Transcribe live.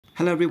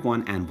Hello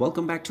everyone and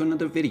welcome back to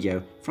another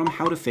video from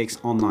How to Fix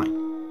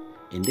Online.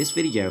 In this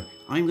video,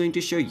 I'm going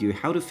to show you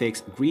how to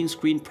fix green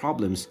screen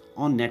problems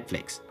on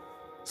Netflix.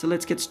 So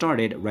let's get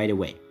started right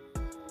away.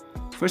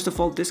 First of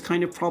all, this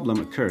kind of problem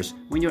occurs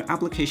when your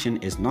application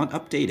is not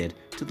updated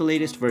to the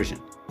latest version.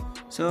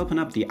 So open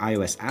up the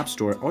iOS App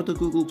Store or the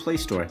Google Play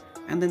Store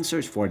and then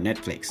search for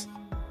Netflix.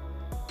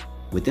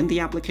 Within the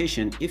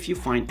application, if you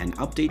find an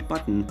update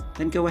button,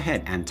 then go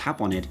ahead and tap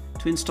on it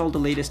to install the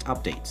latest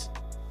updates.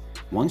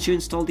 Once you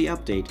install the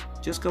update,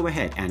 just go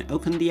ahead and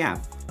open the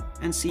app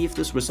and see if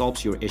this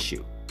resolves your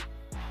issue.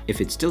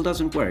 If it still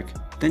doesn't work,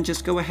 then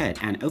just go ahead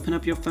and open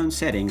up your phone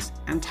settings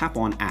and tap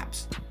on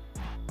Apps.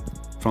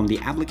 From the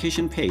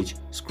application page,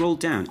 scroll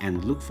down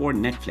and look for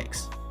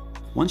Netflix.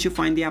 Once you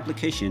find the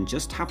application,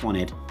 just tap on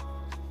it,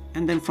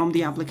 and then from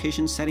the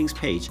application settings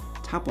page,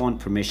 tap on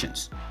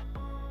Permissions.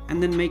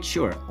 And then make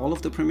sure all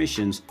of the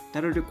permissions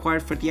that are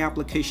required for the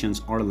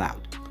applications are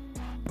allowed.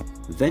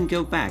 Then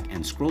go back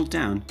and scroll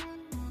down.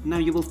 Now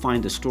you will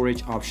find the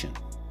storage option.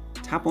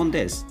 Tap on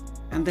this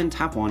and then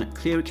tap on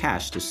Clear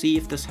Cache to see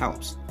if this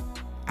helps.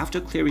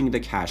 After clearing the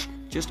cache,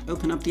 just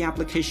open up the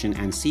application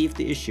and see if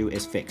the issue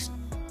is fixed.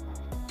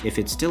 If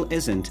it still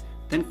isn't,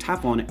 then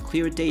tap on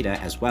Clear Data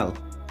as well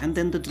and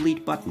then the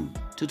Delete button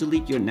to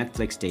delete your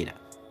Netflix data.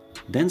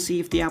 Then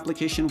see if the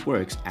application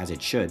works as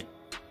it should.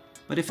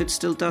 But if it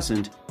still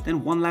doesn't,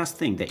 then one last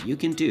thing that you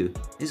can do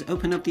is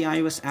open up the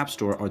iOS App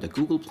Store or the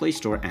Google Play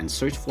Store and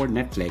search for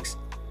Netflix,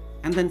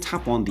 and then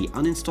tap on the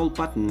uninstall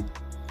button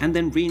and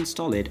then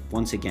reinstall it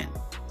once again.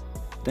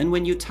 Then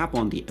when you tap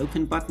on the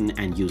open button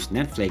and use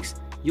Netflix,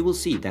 you will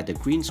see that the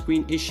green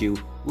screen issue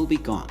will be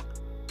gone.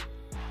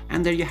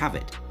 And there you have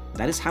it.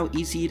 That is how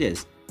easy it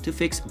is to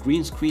fix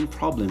green screen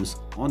problems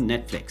on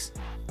Netflix.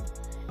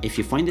 If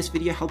you find this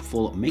video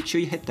helpful, make sure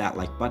you hit that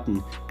like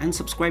button and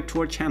subscribe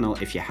to our channel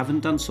if you haven't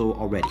done so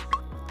already.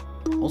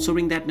 Also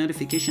ring that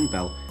notification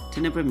bell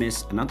to never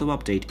miss another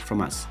update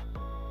from us.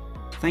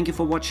 Thank you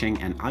for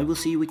watching and I will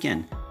see you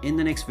again in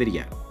the next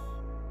video.